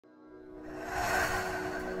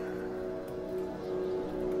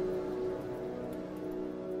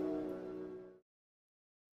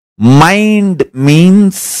Mind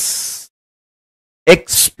means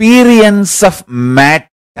experience of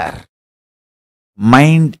matter.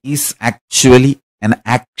 Mind is actually an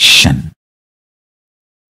action.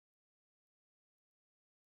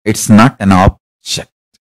 It's not an object.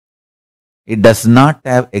 It does not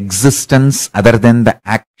have existence other than the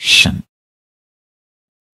action.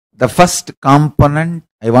 The first component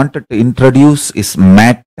I wanted to introduce is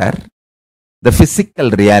matter, the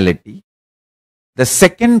physical reality. The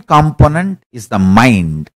second component is the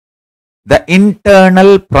mind, the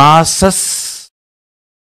internal process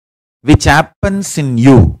which happens in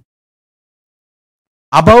you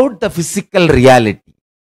about the physical reality.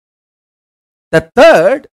 The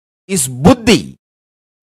third is buddhi,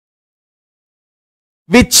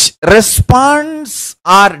 which responds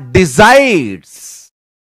or decides,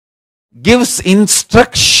 gives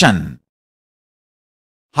instruction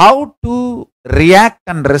how to react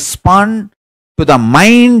and respond to the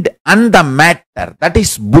mind and the matter. That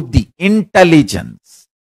is buddhi, intelligence.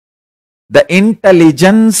 The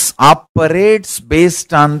intelligence operates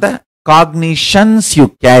based on the cognitions you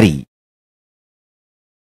carry.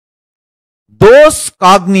 Those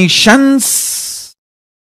cognitions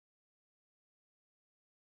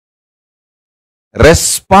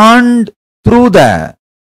respond through the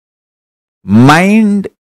mind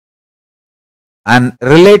and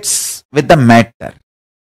relates with the matter.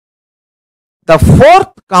 The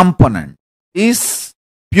fourth component is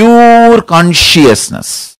pure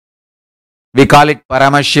consciousness. We call it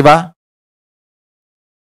ParamaShiva,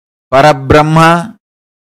 Parabrahma,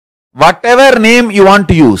 whatever name you want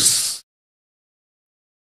to use.